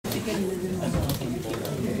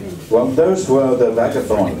Well, those were the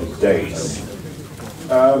vagabond days.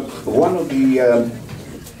 One of the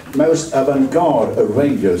most avant-garde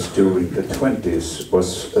arrangers during the 20s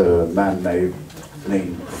was a man named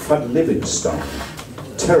Fudd Livingstone.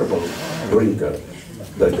 Terrible drinker,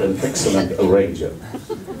 but an excellent arranger.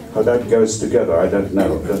 How that goes together, I don't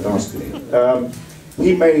know, don't ask me.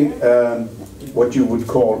 He made what you would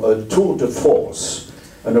call a tour de force,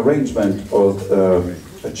 an arrangement of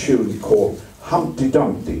a tune called Humpty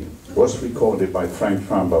Dumpty. Was recorded by Frank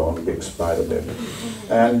Trumbo on big Spider-Man.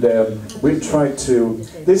 And we tried to,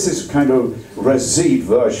 this is kind of Razid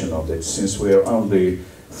version of it, since we are only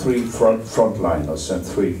 3 frontliners and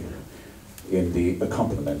 3 in the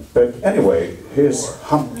accompaniment. But anyway, here's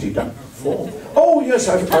Humpty Dumpty. Oh yes,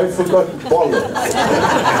 I forgot Bolland.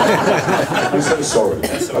 I'm so sorry.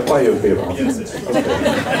 I'll buy you a beer afterwards.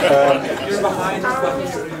 Okay. You're behind.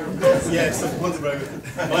 Yes, -1.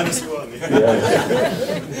 Yeah.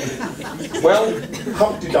 Well,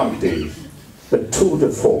 Humpty Dumpty, the tour de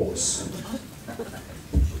force.